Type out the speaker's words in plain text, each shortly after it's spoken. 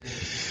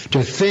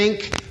To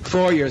think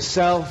for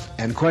yourself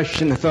and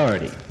question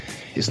authority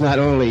is not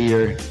only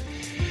your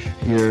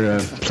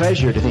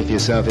pleasure to think for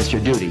yourself, it's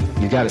your duty.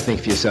 You got to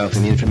think for yourself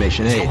in the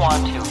information age. You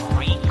want to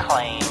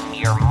reclaim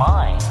your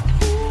mind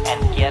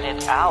and get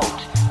it out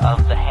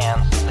of the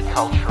hands of the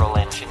cultural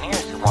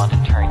engineers who want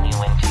to turn you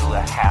into a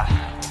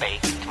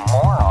half-baked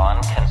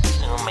moron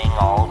consuming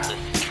all this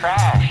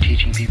trash.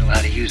 Teaching people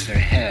how to use their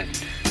head.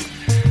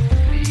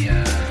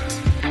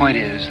 The point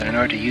is that in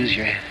order to use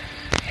your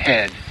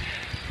head,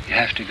 you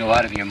have to go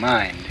out of your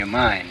mind.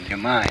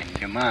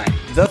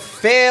 The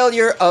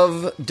failure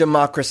of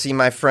democracy,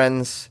 my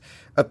friends.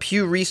 A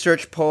Pew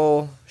Research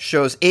poll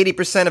shows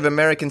 80% of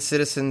American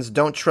citizens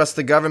don't trust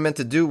the government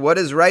to do what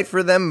is right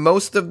for them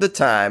most of the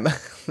time.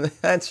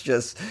 That's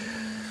just,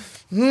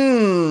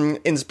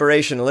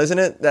 inspirational, isn't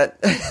it?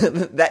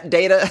 That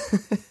data.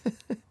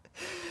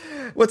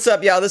 What's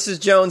up, y'all? This is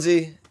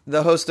Jonesy,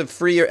 the host of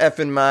Free Your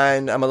Effing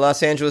Mind. I'm a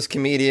Los Angeles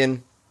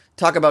comedian.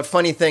 Talk about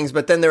funny things,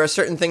 but then there are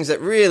certain things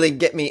that really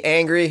get me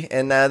angry,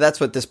 and that's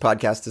what this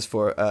podcast is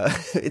for.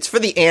 It's for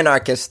the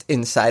anarchist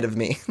inside of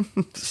me.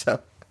 So,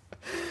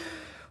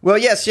 well,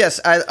 yes,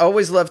 I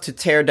always love to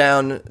tear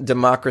down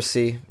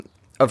democracy.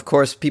 Of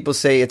course, people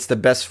say it's the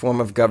best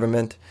form of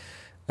government.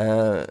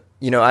 I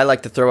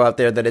like to throw out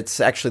there that it's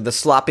actually the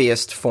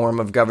sloppiest form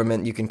of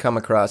government you can come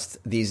across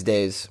these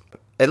days.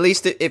 At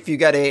least if you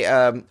got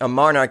a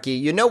monarchy,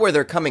 you know where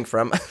they're coming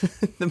from.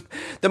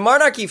 The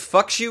monarchy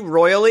fucks you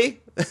royally.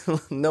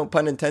 No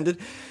pun intended.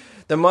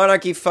 The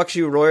monarchy fucks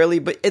you royally,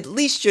 but at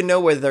least you know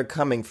where they're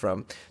coming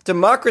from.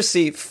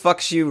 Democracy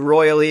fucks you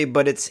royally,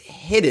 but it's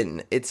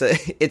hidden. It's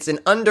an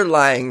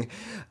underlying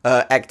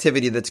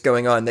activity that's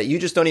going on that you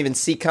just don't even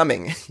see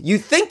coming. You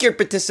think you're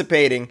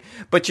participating,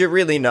 but you're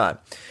really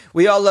not.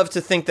 We all love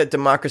to think that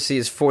democracy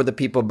is for the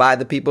people, by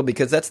the people,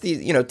 because that's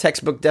the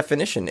textbook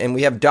definition. And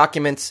we have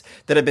documents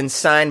that have been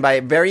signed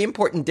by very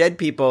important dead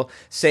people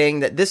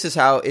saying that this is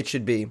how it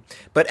should be.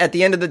 But at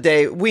the end of the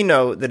day, we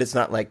know that it's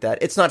not like that.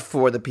 It's not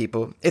for the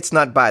people. It's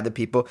not by the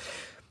people.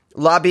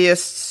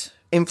 Lobbyists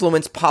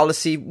influence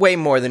policy way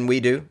more than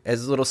we do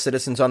as little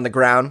citizens on the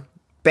ground.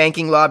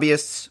 Banking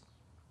lobbyists,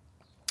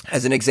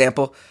 as an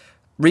example,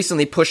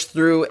 recently pushed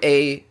through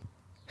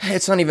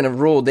it's not even a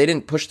rule. They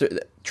didn't push through.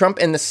 Trump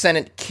and the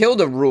Senate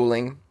killed a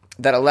ruling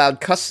that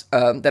allowed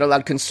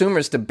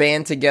consumers to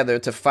band together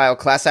to file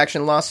class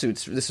action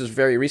lawsuits. This was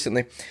very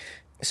recently.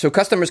 So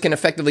customers can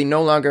effectively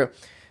no longer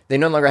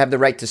have the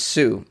right to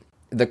sue.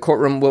 The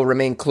courtroom will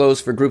remain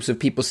closed for groups of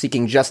people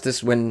seeking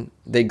justice when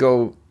they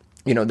go,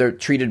 they're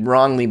treated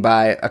wrongly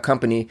by a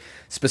company,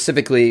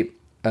 specifically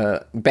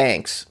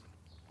banks.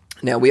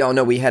 Now, we all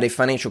know we had a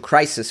financial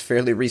crisis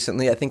fairly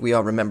recently. I think we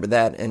all remember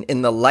that. And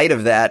in the light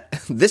of that,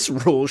 this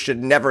rule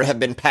should never have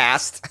been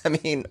passed. I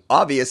mean,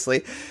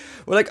 obviously.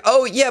 We're like,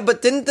 oh, yeah,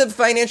 but didn't the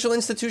financial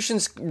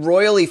institutions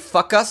royally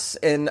fuck us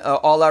in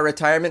all our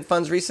retirement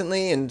funds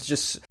recently? And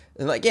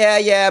but,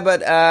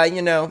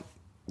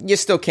 you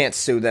still can't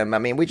sue them. I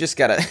mean, we just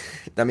gotta,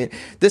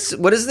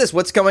 what is this?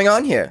 What's going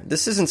on here?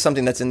 This isn't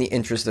something that's in the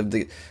interest of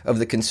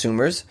the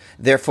consumers.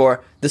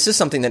 Therefore, this is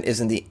something that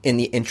isn't in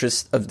the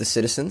interest of the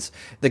citizens.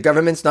 The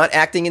government's not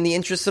acting in the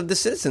interests of the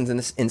citizens in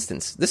this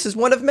instance. This is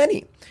one of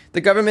many.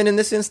 The government in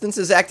this instance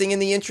is acting in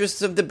the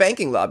interests of the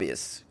banking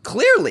lobbyists.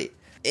 Clearly.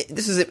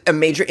 This is a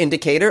major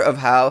indicator of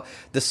how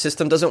the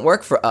system doesn't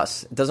work for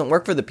us. It doesn't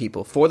work for the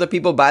people. For the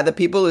people, by the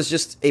people is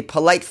just a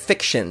polite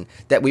fiction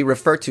that we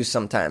refer to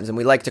sometimes and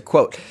we like to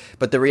quote.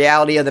 But the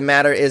reality of the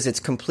matter is it's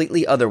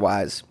completely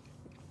otherwise.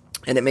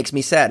 And it makes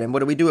me sad. And what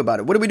do we do about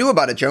it? What do we do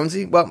about it,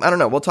 Jonesy? Well, I don't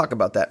know. We'll talk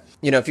about that.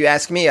 If you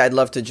ask me, I'd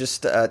love to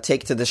just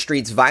take to the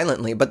streets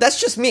violently. But that's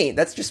just me.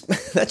 That's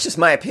just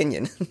my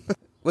opinion.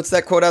 What's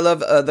that quote I love?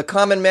 The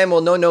common man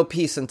will know no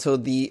peace until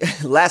the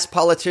last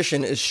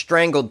politician is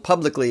strangled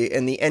publicly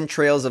in the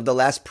entrails of the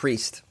last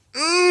priest.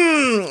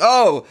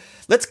 Oh,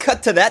 let's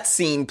cut to that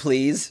scene,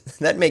 please.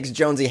 That makes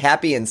Jonesy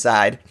happy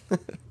inside.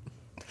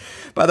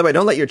 By the way,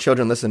 don't let your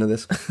children listen to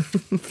this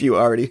if you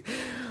already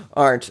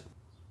aren't.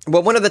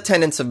 Well, one of the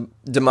tenets of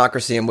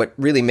democracy and what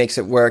really makes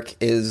it work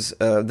is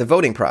the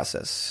voting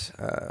process.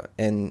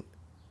 And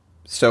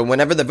so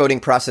whenever the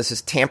voting process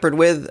is tampered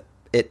with,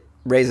 it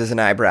raises an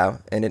eyebrow,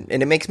 and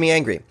it makes me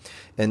angry.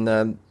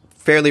 And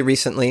fairly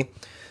recently,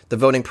 the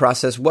voting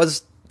process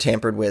was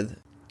tampered with.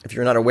 If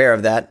you're not aware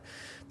of that,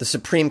 the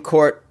Supreme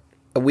Court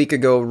a week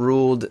ago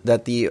ruled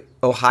that the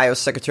Ohio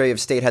Secretary of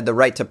State had the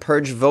right to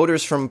purge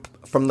voters from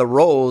the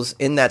rolls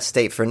in that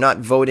state for not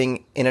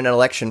voting in an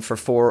election for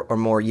 4 or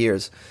more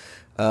years.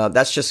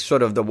 That's just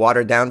sort of the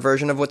watered-down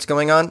version of what's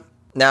going on.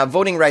 Now,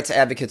 voting rights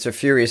advocates are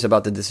furious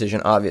about the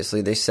decision,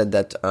 obviously. They said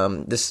that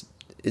this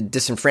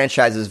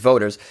disenfranchises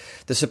voters.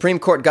 The Supreme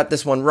Court got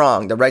this one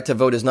wrong. The right to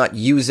vote is not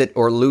use it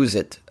or lose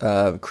it,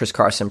 Chris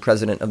Carson,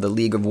 president of the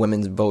League of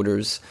Women's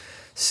Voters,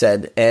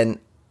 said. And,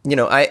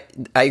 I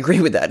agree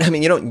with that. I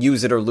mean, you don't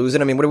use it or lose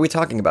it. I mean, what are we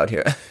talking about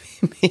here?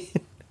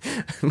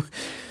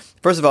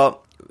 First of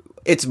all,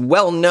 it's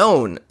well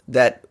known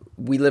that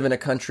we live in a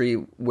country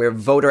where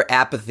voter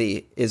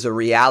apathy is a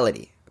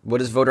reality.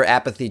 What is voter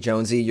apathy,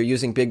 Jonesy? You're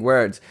using big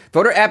words.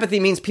 Voter apathy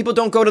means people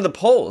don't go to the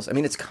polls. I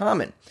mean, it's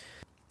common.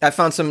 I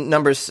found some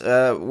numbers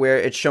where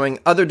it's showing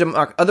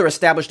other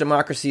established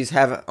democracies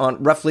have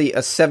on roughly a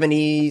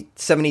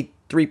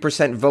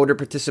 73% voter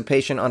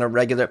participation on a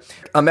regular.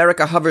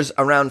 America hovers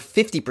around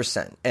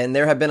 50%, and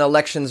there have been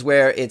elections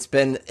where it's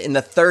been in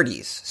the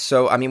 30s.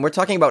 So, I mean, we're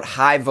talking about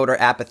high voter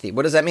apathy.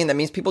 What does that mean? That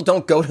means people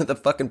don't go to the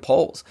fucking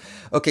polls.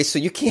 Okay, so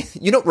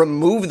you don't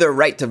remove their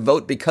right to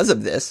vote because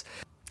of this,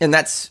 and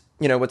that's,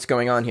 what's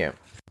going on here.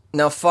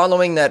 Now,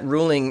 following that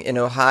ruling in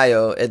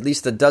Ohio, at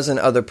least a dozen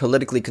other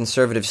politically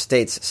conservative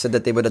states said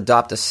that they would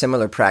adopt a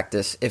similar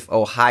practice if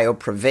Ohio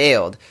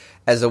prevailed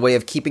as a way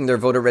of keeping their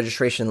voter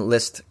registration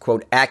list,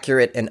 quote,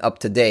 accurate and up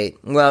to date.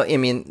 Well, I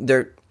mean,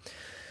 they're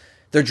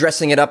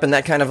dressing it up in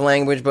that kind of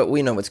language, but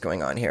we know what's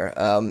going on here.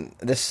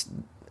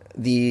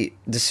 The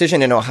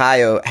decision in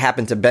Ohio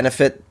happened to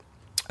benefit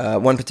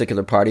one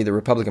particular party, the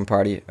Republican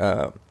Party,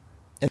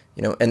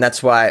 and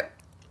that's why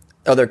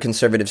other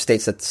conservative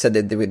states that said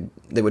that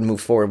they would move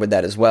forward with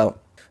that as well.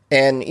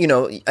 And,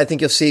 I think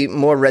you'll see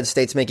more red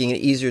states making it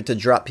easier to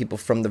drop people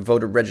from the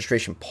voter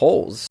registration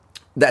polls.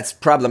 That's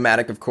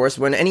problematic, of course,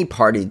 when any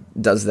party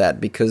does that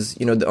because,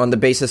 on the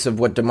basis of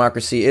what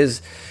democracy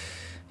is,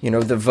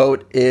 the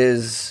vote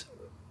is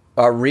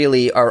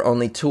really our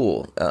only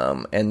tool,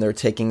 and they're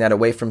taking that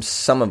away from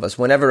some of us.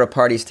 Whenever a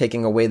party is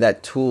taking away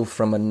that tool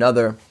from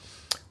another,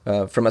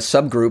 from a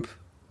subgroup,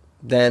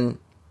 then,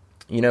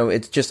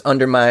 it just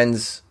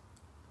undermines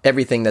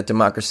everything that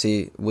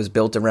democracy was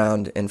built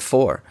around and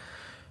for.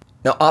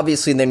 Now,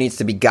 obviously, there needs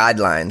to be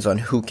guidelines on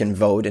who can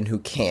vote and who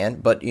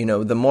can't, but,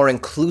 the more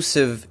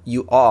inclusive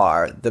you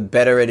are, the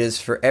better it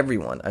is for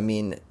everyone. I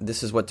mean,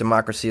 this is what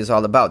democracy is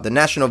all about. The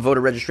National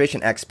Voter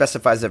Registration Act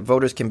specifies that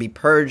voters can be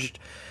purged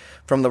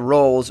from the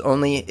rolls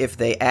only if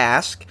they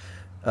ask,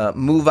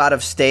 move out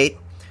of state,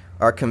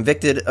 are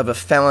convicted of a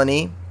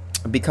felony,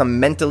 become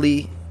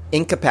mentally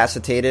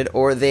incapacitated,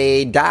 or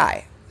they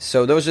die.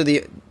 So those are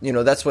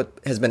that's what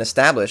has been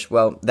established.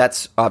 Well,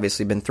 that's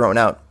obviously been thrown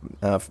out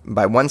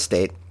by one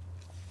state.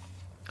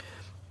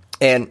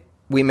 And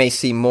we may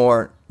see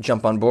more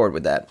jump on board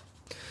with that.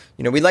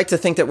 We like to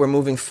think that we're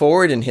moving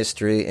forward in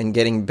history and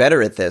getting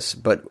better at this,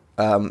 but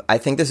I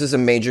think this is a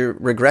major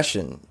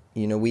regression.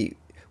 We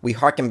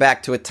harken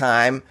back to a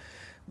time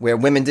where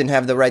women didn't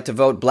have the right to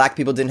vote, black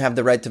people didn't have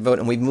the right to vote,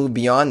 and we've moved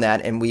beyond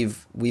that, and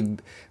we've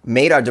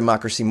made our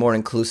democracy more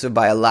inclusive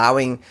by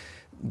allowing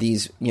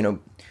these,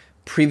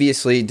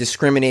 previously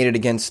discriminated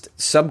against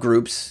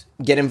subgroups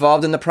get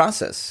involved in the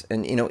process.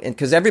 And,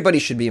 because everybody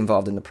should be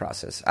involved in the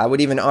process. I would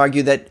even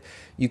argue that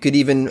you could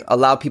even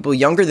allow people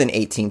younger than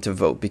 18 to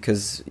vote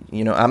because,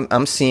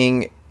 I'm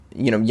seeing,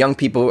 young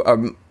people are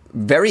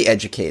very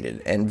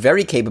educated and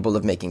very capable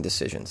of making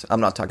decisions.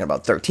 I'm not talking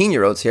about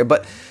 13-year-olds here,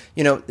 but,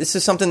 this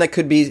is something that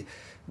could be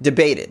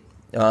debated,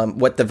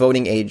 what the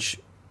voting age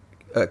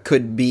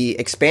could be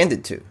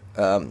expanded to.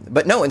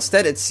 But no,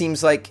 instead it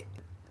seems like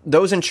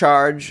those in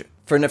charge,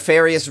 for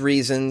nefarious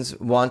reasons,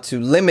 want to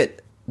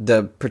limit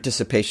the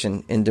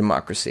participation in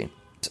democracy.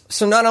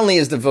 So not only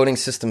is the voting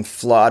system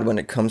flawed when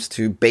it comes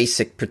to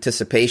basic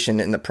participation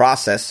in the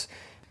process,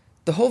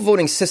 the whole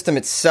voting system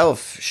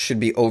itself should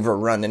be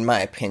overrun, in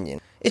my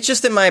opinion. It's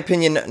just, in my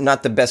opinion,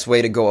 not the best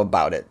way to go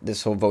about it,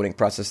 this whole voting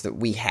process that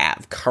we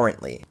have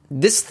currently.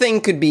 This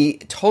thing could be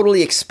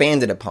totally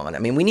expanded upon. I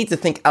mean, we need to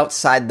think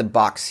outside the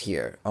box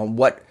here on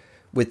what,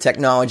 with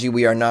technology,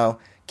 we are now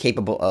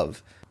capable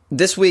of.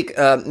 This week,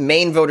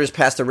 Maine voters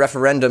passed a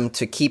referendum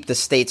to keep the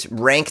state's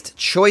ranked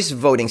choice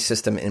voting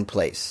system in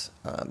place.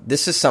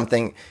 This is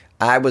something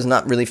I was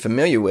not really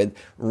familiar with.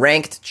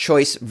 Ranked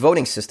choice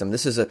voting system.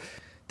 This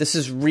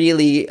is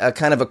really a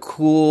kind of a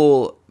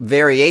cool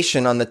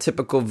variation on the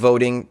typical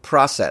voting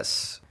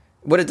process.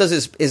 What it does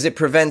is it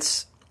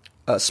prevents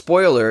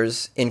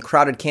spoilers in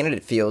crowded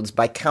candidate fields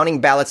by counting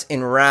ballots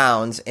in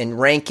rounds and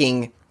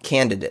ranking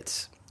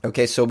candidates.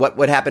 Okay, so what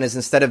would happen is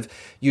instead of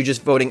you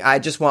just voting, I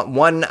just want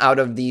one out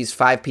of these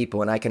 5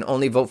 people and I can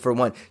only vote for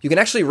one. You can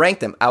actually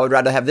rank them. I would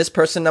rather have this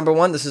person number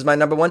 1. This is my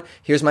number 1.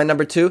 Here's my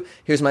number 2.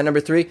 Here's my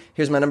number 3.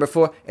 Here's my number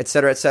 4,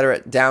 etc.,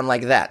 down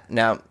like that.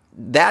 Now,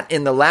 that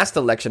in the last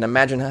election,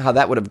 imagine how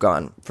that would have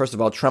gone. First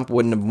of all, Trump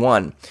wouldn't have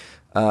won.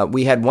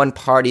 We had one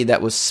party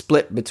that was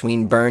split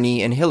between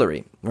Bernie and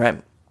Hillary,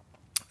 right?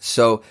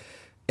 So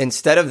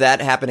instead of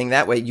that happening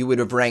that way, you would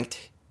have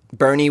ranked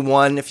Bernie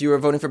 1 if you were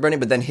voting for Bernie,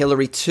 but then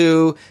Hillary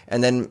 2,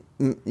 and then,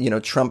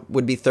 Trump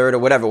would be 3rd or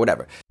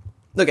whatever.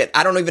 Look,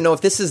 I don't even know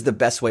if this is the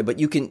best way, but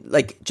you can,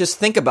 just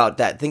think about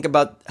that. Think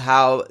about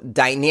how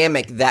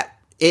dynamic that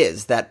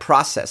is, that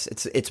process.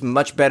 It's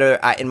much better,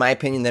 in my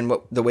opinion, than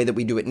the way that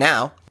we do it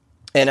now.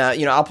 And,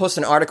 I'll post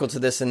an article to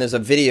this, and there's a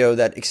video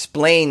that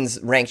explains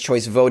ranked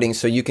choice voting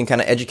so you can kind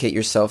of educate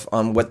yourself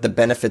on what the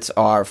benefits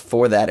are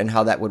for that and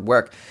how that would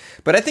work.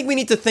 But I think we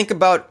need to think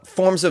about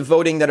forms of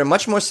voting that are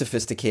much more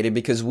sophisticated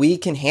because we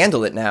can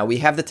handle it now. We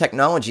have the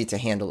technology to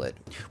handle it.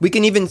 We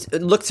can even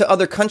look to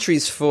other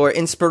countries for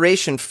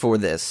inspiration for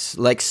this.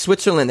 Like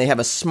Switzerland, they have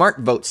a smart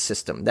vote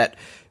system that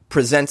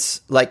presents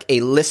like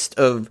a list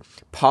of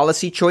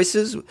policy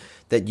choices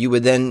that you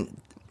would then,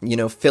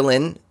 fill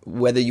in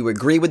whether you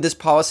agree with this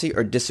policy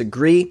or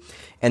disagree.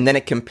 And then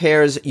it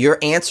compares your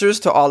answers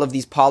to all of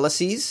these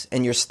policies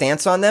and your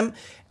stance on them.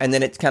 And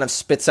then it kind of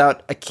spits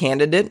out a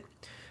candidate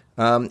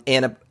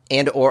and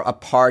or a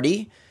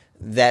party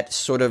that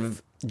sort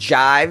of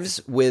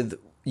jives with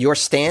your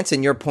stance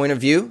and your point of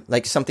view,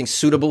 like something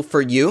suitable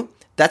for you.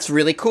 That's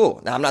really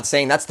cool. Now, I'm not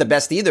saying that's the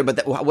best either,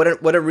 but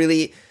what a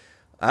really,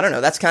 I don't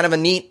know, that's kind of a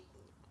neat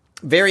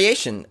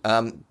variation.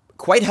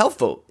 Quite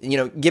helpful,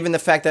 given the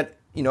fact that,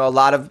 a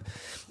lot of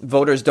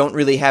voters don't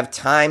really have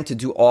time to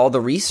do all the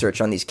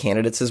research on these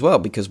candidates as well,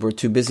 because we're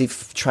too busy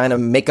trying to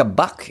make a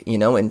buck,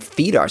 and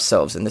feed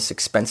ourselves in this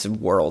expensive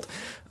world.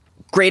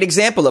 Great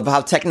example of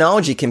how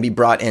technology can be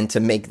brought in to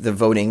make the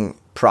voting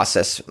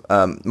process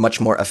much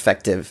more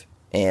effective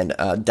and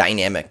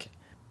dynamic.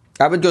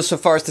 I would go so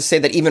far as to say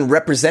that even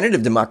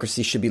representative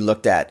democracy should be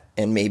looked at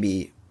and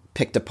maybe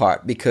picked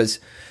apart,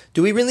 because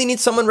do we really need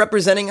someone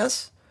representing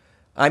us?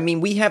 I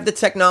mean, we have the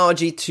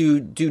technology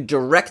to do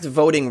direct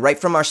voting right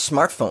from our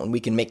smartphone. We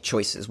can make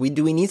choices.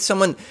 Do we need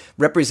someone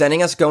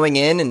representing us going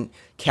in and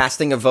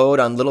casting a vote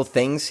on little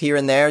things here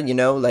and there?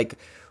 Like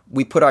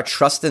we put our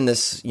trust in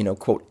this,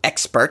 quote,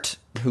 expert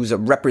who's a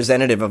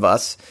representative of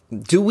us.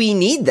 Do we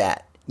need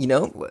that?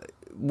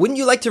 Wouldn't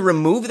you like to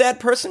remove that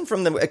person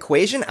from the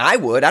equation? I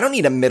would. I don't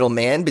need a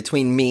middleman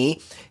between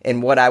me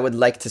and what I would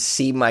like to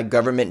see my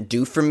government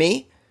do for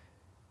me.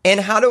 And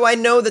how do I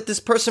know that this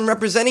person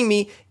representing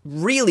me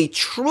really,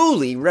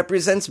 truly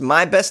represents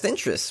my best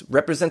interests,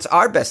 represents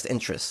our best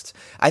interests?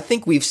 I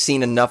think we've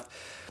seen enough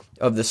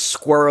of the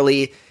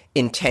squirrely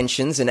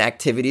intentions and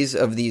activities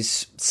of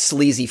these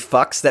sleazy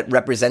fucks that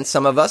represent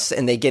some of us,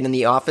 and they get in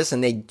the office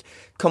and they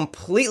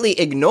completely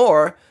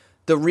ignore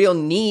the real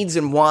needs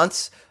and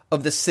wants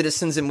of the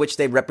citizens in which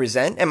they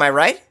represent. Am I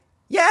right?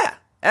 Yeah,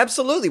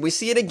 absolutely. We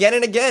see it again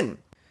and again.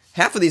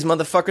 Half of these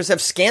motherfuckers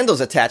have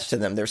scandals attached to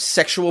them. They're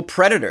sexual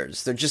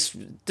predators. They're just,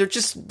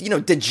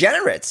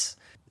 degenerates.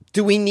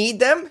 Do we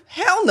need them?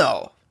 Hell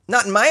no.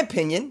 Not in my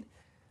opinion.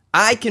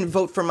 I can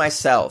vote for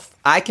myself.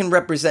 I can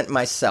represent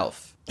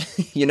myself.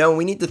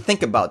 We need to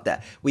think about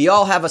that. We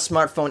all have a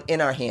smartphone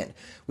in our hand.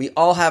 We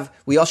all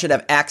should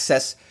have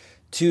access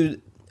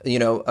to,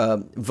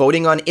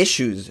 voting on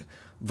issues,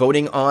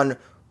 voting on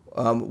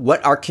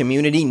what our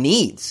community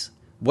needs,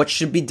 what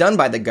should be done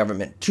by the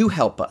government to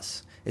help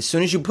us. As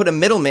soon as you put a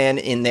middleman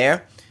in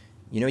there,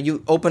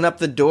 you open up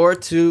the door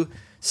to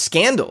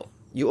scandal.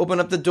 You open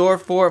up the door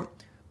for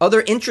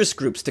other interest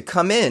groups to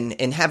come in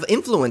and have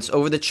influence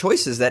over the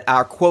choices that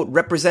our, quote,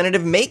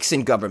 representative makes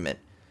in government.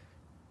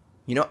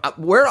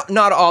 We're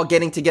not all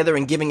getting together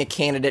and giving a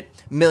candidate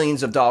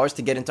millions of dollars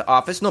to get into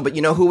office. No, but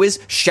who is?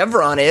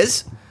 Chevron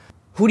is.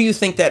 Who do you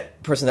think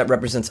that person that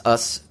represents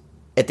us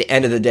at the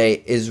end of the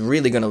day is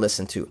really going to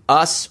listen to?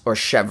 Us or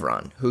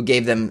Chevron, who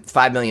gave them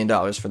 $5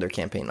 million for their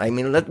campaign? I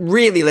mean,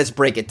 let's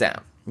break it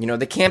down.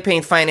 The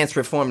campaign finance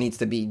reform needs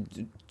to be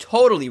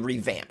totally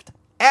revamped.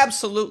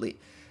 Absolutely.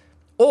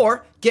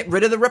 Or get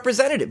rid of the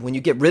representative. When you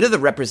get rid of the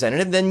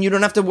representative, then you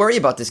don't have to worry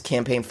about this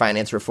campaign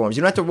finance reforms.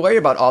 You don't have to worry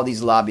about all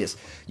these lobbyists.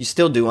 You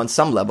still do on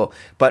some level.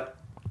 But,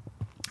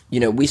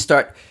 we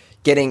start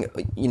getting,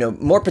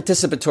 more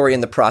participatory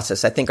in the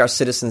process. I think our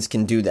citizens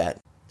can do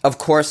that. Of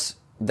course,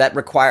 that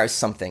requires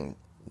something.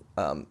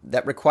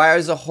 That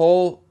requires a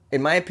whole,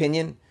 in my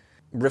opinion,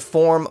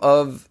 reform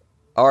of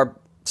our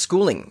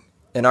schooling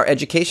and our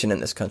education in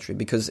this country.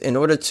 Because in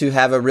order to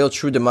have a real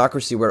true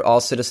democracy where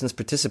all citizens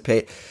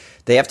participate,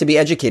 they have to be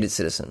educated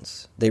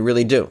citizens. They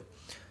really do.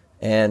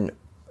 And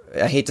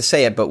I hate to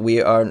say it, but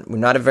we're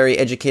not a very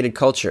educated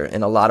culture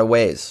in a lot of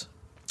ways.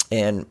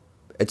 And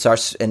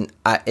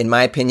in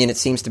my opinion, it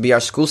seems to be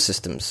our school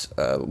systems.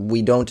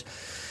 We don't,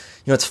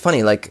 it's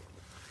funny, like,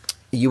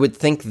 you would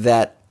think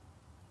that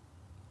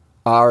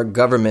our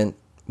government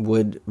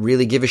would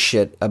really give a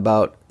shit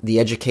about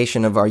the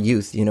education of our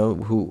youth,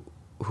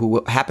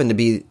 who happen to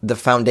be the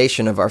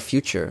foundation of our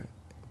future.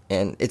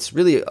 And it's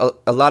really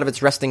a lot of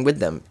it's resting with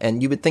them.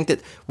 And you would think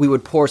that we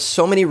would pour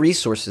so many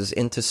resources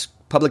into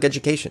public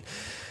education,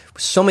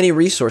 so many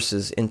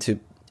resources into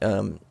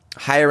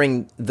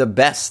hiring the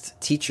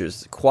best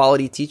teachers,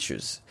 quality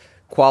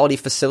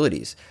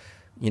facilities,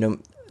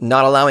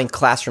 not allowing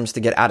classrooms to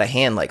get out of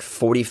hand, like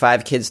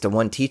 45 kids to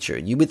one teacher.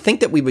 You would think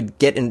that we would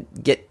get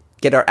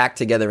our act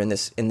together in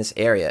this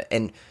area,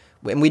 and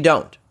we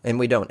don't.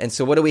 And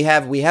so what do we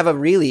have? We have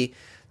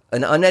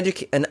an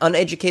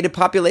uneducated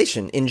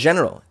population in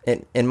general,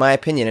 in my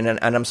opinion.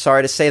 And I'm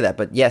sorry to say that,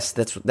 but yes,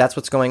 that's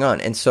what's going on.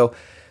 And so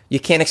you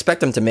can't expect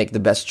them to make the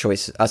best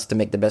choices, us to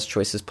make the best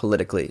choices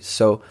politically.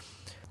 So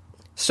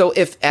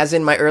if, as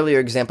in my earlier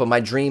example, my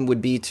dream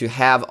would be to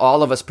have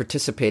all of us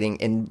participating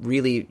in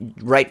really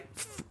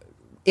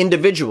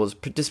individuals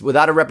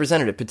without a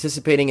representative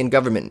participating in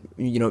government,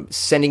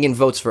 sending in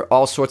votes for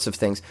all sorts of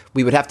things,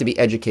 we would have to be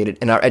educated,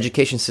 and our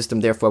education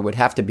system therefore would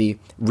have to be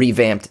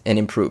revamped and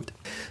improved.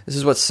 This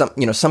is what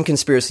some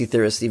conspiracy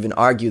theorists even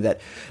argue, that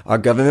our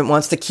government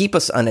wants to keep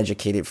us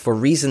uneducated for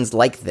reasons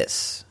like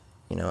this.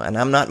 And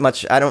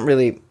I don't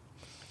really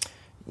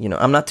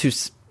I'm not too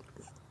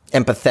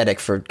empathetic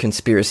for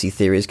conspiracy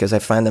theories because I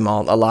find a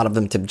lot of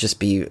them to just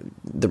be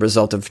the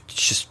result of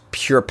just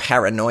pure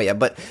paranoia.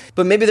 But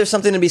maybe there's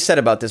something to be said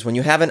about this. When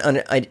you have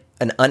an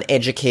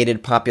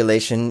uneducated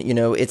population,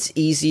 it's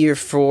easier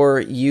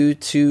for you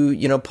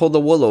to, pull the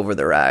wool over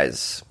their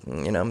eyes,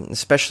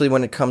 especially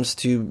when it comes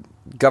to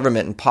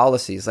government and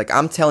policies. Like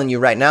I'm telling you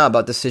right now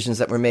about decisions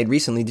that were made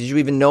recently. Did you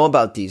even know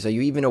about these? Are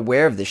you even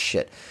aware of this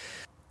shit?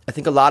 I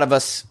think a lot of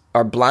us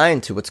are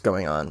blind to what's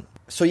going on.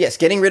 So yes,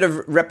 getting rid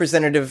of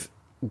representative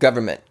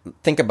government.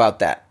 Think about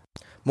that.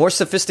 More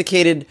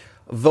sophisticated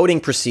voting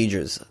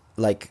procedures,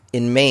 like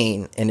in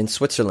Maine and in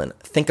Switzerland.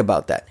 Think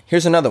about that.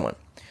 Here's another one.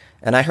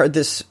 And I heard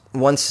this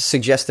once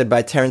suggested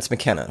by Terence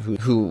McKenna,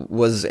 who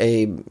was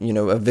a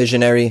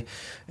visionary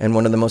and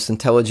one of the most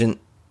intelligent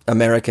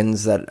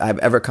Americans that I've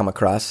ever come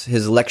across.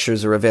 His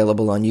lectures are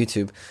available on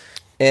YouTube.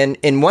 And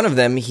in one of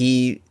them,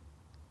 he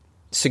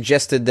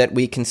suggested that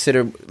we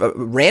consider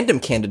random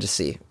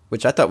candidacy,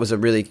 which I thought was a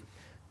really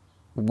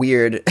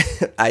weird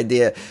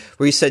idea,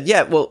 where he said,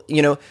 yeah, well,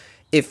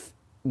 if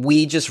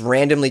we just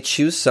randomly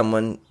choose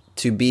someone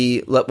to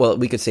be, well,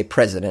 we could say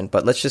president,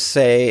 but let's just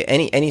say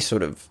any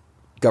sort of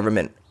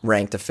government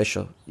ranked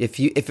official. If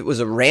it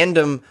was a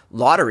random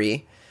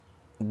lottery,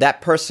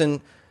 that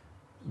person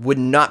would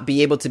not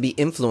be able to be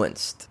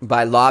influenced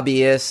by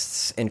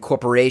lobbyists and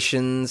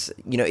corporations.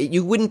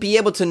 You wouldn't be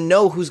able to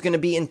know who's going to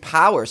be in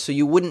power, so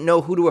you wouldn't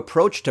know who to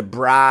approach to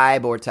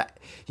bribe or to,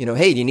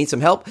 hey, do you need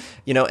some help?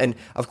 And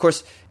of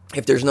course,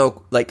 if there's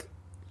no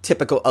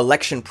typical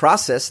election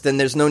process, then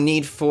there's no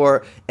need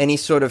for any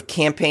sort of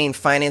campaign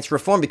finance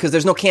reform because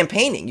there's no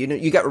campaigning.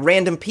 You got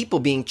random people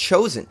being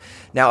chosen.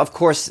 Now, of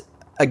course,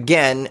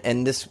 again,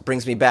 and this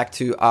brings me back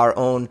to our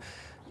own,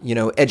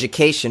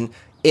 education.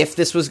 If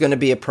this was going to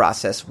be a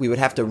process, we would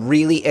have to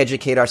really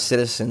educate our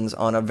citizens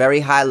on a very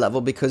high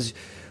level because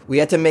we'd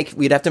have to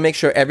make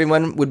sure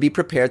everyone would be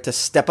prepared to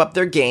step up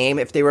their game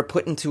if they were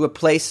put into a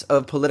place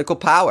of political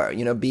power,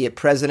 be it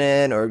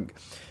president or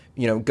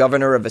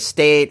governor of a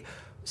state,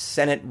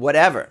 Senate,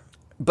 whatever.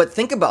 But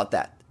think about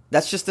that.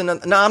 That's just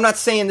another. Now, I'm not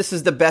saying this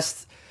is the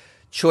best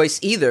choice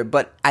either,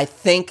 but I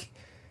think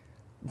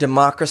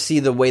democracy,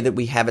 the way that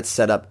we have it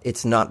set up,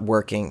 it's not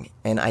working.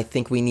 And I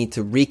think we need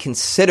to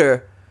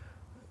reconsider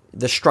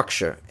the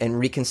structure and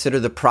reconsider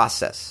the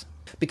process.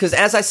 Because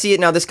as I see it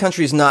now, this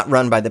country is not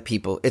run by the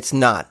people. It's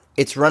not.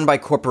 It's run by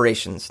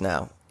corporations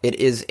now. It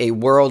is a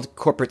world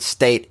corporate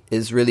state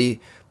is really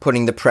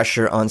putting the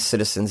pressure on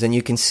citizens. And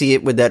you can see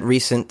it with that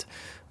recent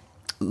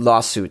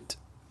lawsuit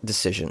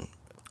decision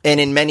and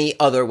in many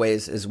other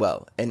ways as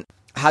well. And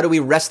how do we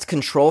wrest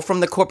control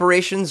from the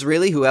corporations,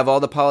 really, who have all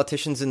the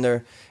politicians in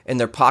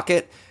their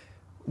pocket?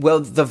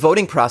 Well, the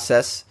voting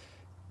process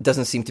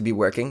doesn't seem to be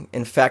working.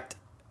 In fact,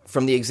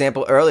 from the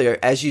example earlier,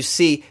 as you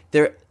see,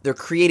 they're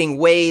creating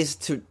ways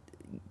to,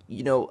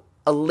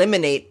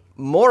 eliminate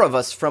more of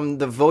us from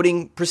the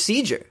voting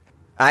procedure.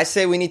 I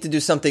say we need to do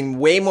something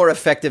way more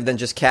effective than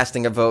just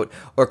casting a vote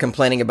or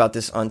complaining about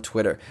this on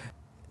Twitter.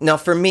 Now,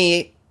 for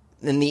me,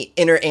 in the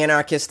inner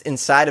anarchist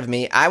inside of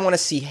me, I want to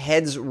see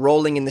heads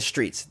rolling in the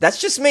streets. That's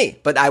just me,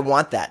 but I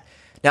want that.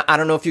 Now, I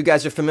don't know if you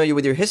guys are familiar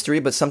with your history,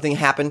 but something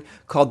happened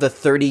called the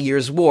 30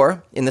 Years'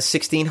 War in the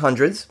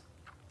 1600s,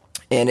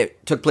 and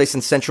it took place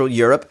in Central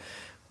Europe.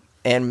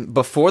 And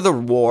before the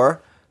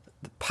war,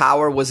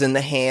 power was in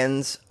the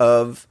hands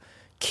of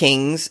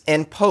kings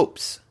and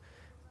popes.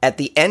 At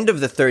the end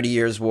of the 30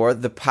 Years' War,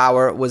 the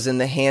power was in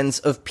the hands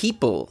of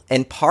people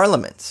and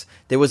parliaments.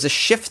 There was a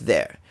shift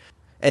there.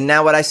 And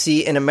now what I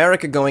see in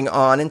America going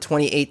on in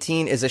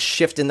 2018 is a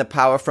shift in the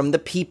power from the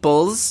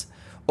peoples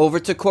over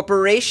to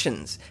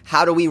corporations.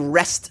 How do we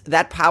wrest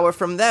that power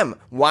from them?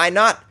 Why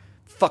not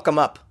fuck them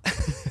up?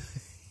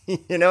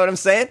 You know what I'm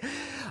saying?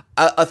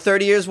 A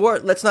 30 years war,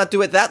 let's not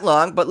do it that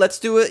long, but let's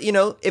do it,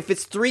 if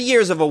it's 3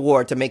 years of a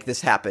war to make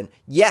this happen,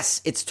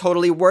 yes, it's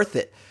totally worth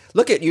it.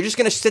 Look you're just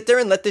going to sit there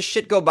and let this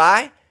shit go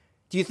by?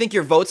 Do you think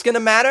your vote's going to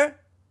matter?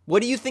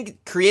 What do you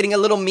think creating a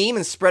little meme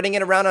and spreading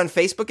it around on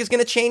Facebook is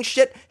going to change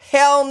shit?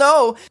 Hell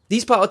no.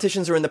 These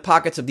politicians are in the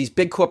pockets of these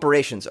big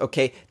corporations,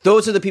 okay?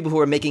 Those are the people who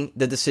are making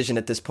the decision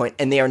at this point,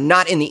 and they are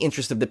not in the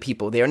interest of the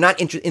people. They are not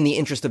in the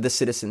interest of the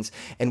citizens.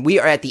 And we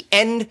are at the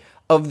end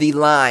of the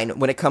line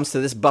when it comes to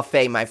this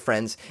buffet, my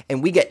friends,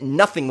 and we get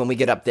nothing when we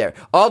get up there.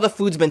 All the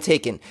food's been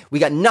taken. We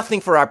got nothing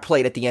for our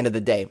plate at the end of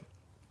the day.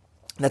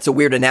 That's a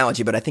weird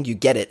analogy, but I think you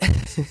get it.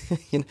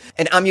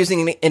 And I'm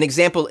using an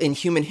example in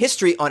human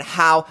history on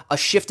how a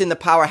shift in the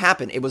power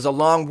happened. It was a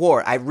long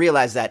war. I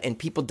realized that, and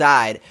people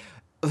died.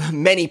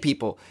 Many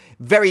people.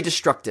 Very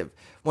destructive.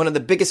 One of the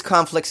biggest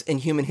conflicts in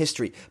human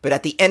history. But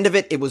at the end of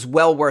it, it was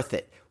well worth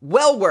it.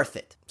 Well worth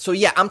it. So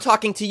yeah, I'm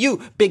talking to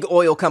you, big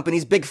oil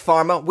companies, big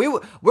pharma.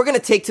 We're going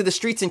to take to the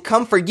streets and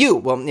come for you.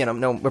 Well,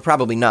 no, we're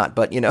probably not,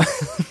 but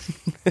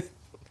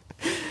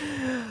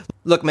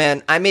Look,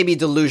 man, I may be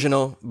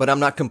delusional, but I'm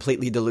not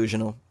completely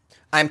delusional.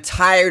 I'm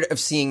tired of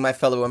seeing my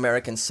fellow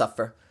Americans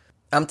suffer.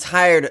 I'm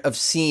tired of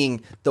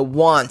seeing the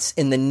wants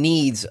and the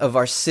needs of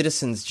our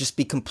citizens just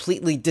be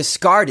completely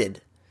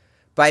discarded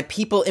by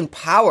people in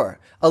power,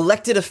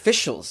 elected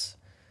officials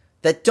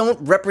that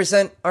don't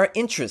represent our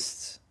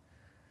interests.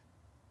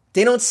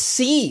 They don't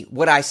see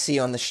what I see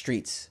on the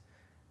streets.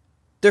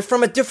 They're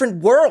from a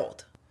different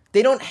world.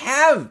 They don't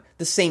have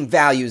the same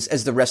values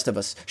as the rest of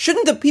us.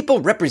 Shouldn't the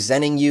people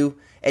representing you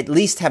at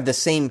least have the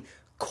same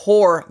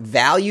core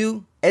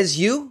value as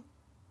you?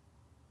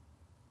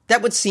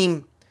 That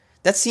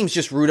seems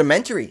just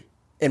rudimentary,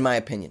 in my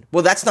opinion.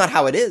 Well, that's not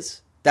how it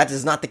is. That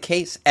is not the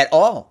case at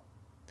all.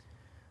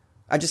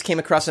 I just came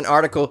across an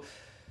article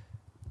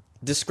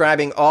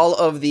describing all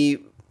of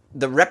the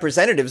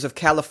representatives of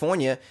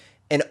California,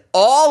 and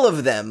all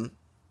of them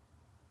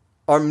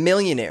are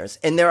millionaires,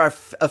 and there are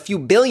a few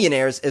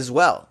billionaires as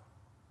well.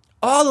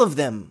 All of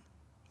them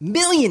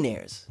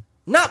millionaires.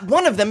 Not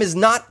one of them is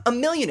not a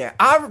millionaire.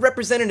 Our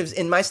representatives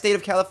in my state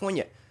of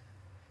California,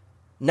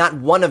 not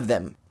one of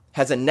them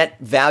has a net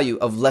value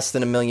of less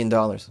than $1 million.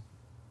 Do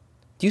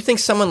you think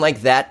someone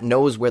like that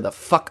knows where the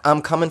fuck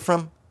I'm coming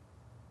from?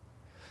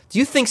 Do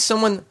you think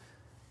someone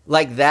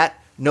like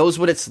that knows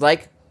what it's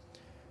like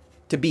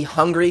to be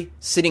hungry,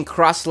 sitting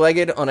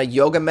cross-legged on a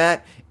yoga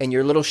mat in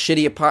your little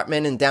shitty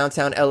apartment in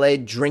downtown LA,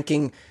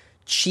 drinking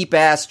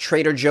cheap-ass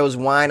Trader Joe's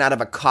wine out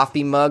of a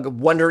coffee mug,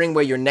 wondering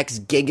where your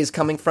next gig is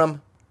coming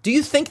from? Do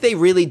you think they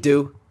really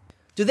do?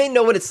 Do they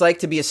know what it's like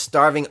to be a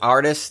starving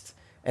artist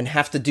and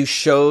have to do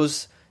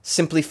shows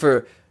simply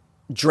for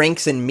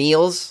drinks and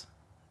meals?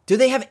 Do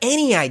they have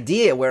any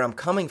idea where I'm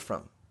coming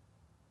from?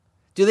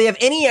 Do they have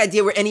any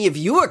idea where any of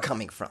you are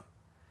coming from?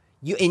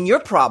 You, in your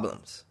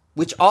problems,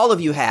 which all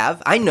of you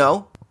have, I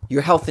know,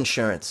 your health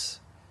insurance,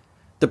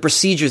 the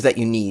procedures that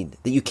you need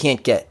that you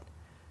can't get.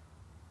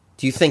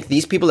 Do you think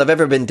these people have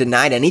ever been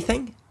denied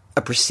anything?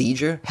 A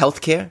procedure,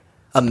 healthcare,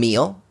 a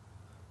meal,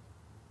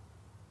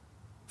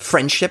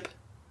 friendship?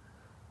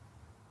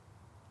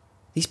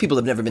 These people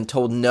have never been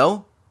told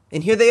no.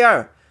 And here they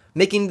are,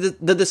 making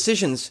the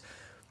decisions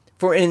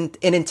for an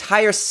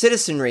entire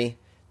citizenry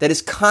that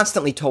is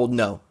constantly told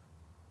no.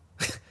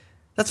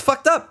 That's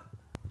fucked up.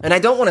 And I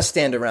don't want to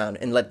stand around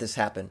and let this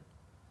happen.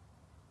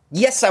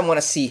 Yes, I want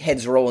to see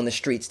heads roll in the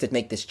streets to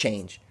make this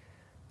change.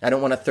 I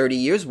don't want a 30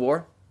 years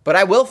war, but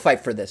I will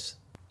fight for this.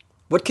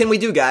 What can we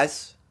do,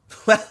 guys?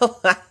 Well,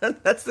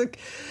 that's the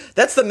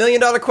 $1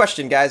 million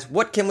question, guys.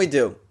 What can we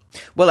do?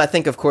 Well, I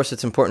think, of course,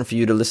 it's important for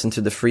you to listen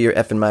to the Free Your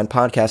Effing Mind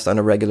podcast on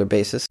a regular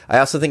basis. I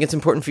also think it's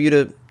important for you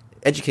to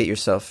educate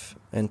yourself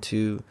and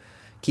to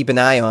keep an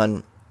eye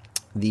on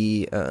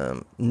the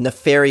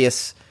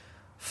nefarious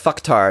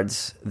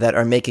fucktards that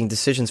are making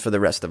decisions for the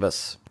rest of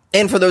us.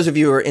 And for those of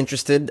you who are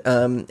interested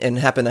and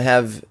happen to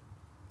have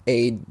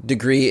a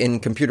degree in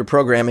computer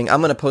programming,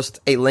 I'm going to post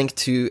a link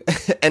to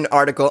an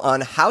article on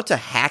how to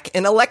hack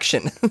an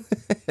election.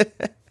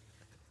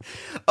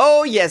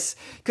 Oh, yes,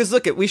 because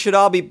look, we should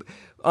all be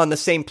on the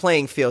same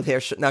playing field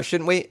here now,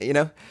 shouldn't we? You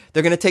know,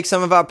 they're going to take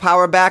some of our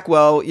power back.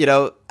 Well, you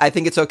know, I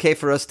think it's okay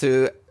for us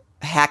to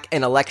hack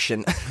an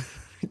election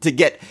to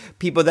get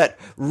people that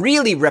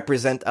really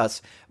represent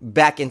us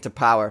back into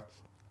power.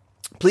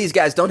 Please,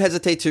 guys, don't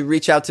hesitate to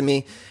reach out to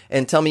me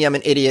and tell me I'm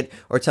an idiot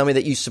or tell me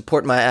that you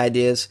support my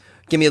ideas.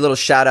 Give me a little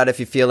shout out if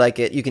you feel like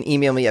it. You can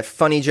email me at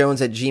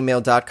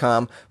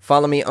funnyjones@gmail.com.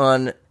 Follow me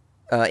on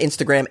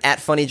Instagram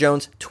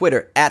 @funnyjones,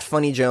 Twitter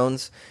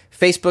 @funnyjones,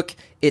 Facebook,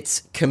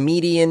 it's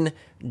Comedian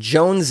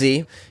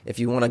Jonesy. If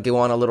you want to go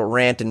on a little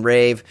rant and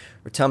rave,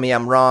 or tell me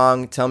I'm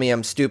wrong, tell me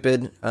I'm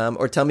stupid,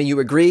 or tell me you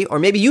agree, or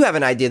maybe you have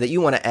an idea that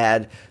you want to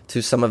add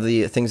to some of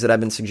the things that I've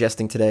been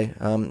suggesting today,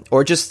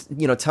 or just,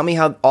 you know, tell me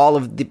how all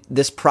of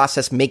this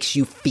process makes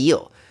you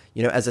feel,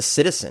 you know, as a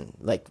citizen.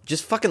 Like,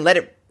 just fucking let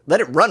it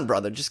run,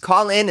 brother. Just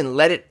call in and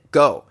let it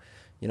go.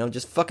 You know,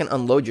 just fucking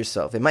unload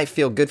yourself. It might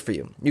feel good for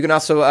you. You can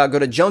also go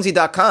to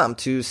jonesy.com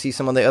to see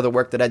some of the other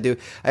work that I do.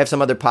 I have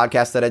some other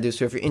podcasts that I do,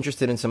 so if you're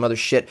interested in some other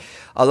shit,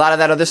 a lot of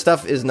that other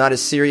stuff is not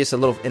as serious,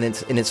 and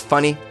it's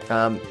funny.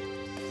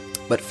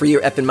 But Free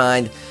Your Effing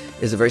Mind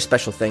is a very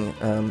special thing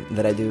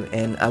that I do,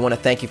 and I want to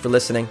thank you for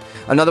listening.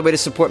 Another way to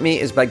support me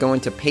is by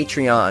going to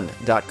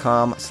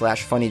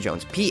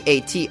patreon.com/funnyjones,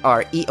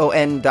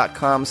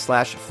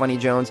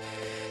 patreon.com/funnyjones.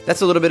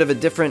 That's a little bit of a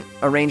different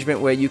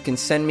arrangement where you can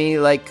send me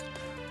like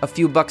a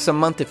few bucks a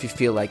month if you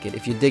feel like it.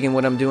 If you're digging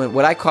what I'm doing,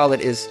 what I call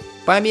it is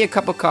buy me a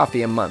cup of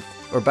coffee a month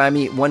or buy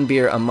me one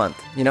beer a month.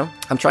 You know,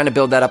 I'm trying to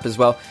build that up as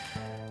well.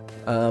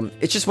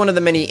 It's just one of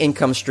the many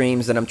income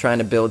streams that I'm trying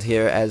to build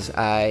here as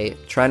I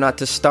try not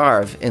to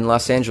starve in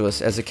Los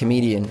Angeles as a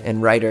comedian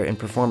and writer and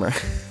performer,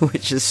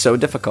 which is so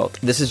difficult.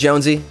 This is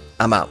Jonesy.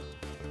 I'm out.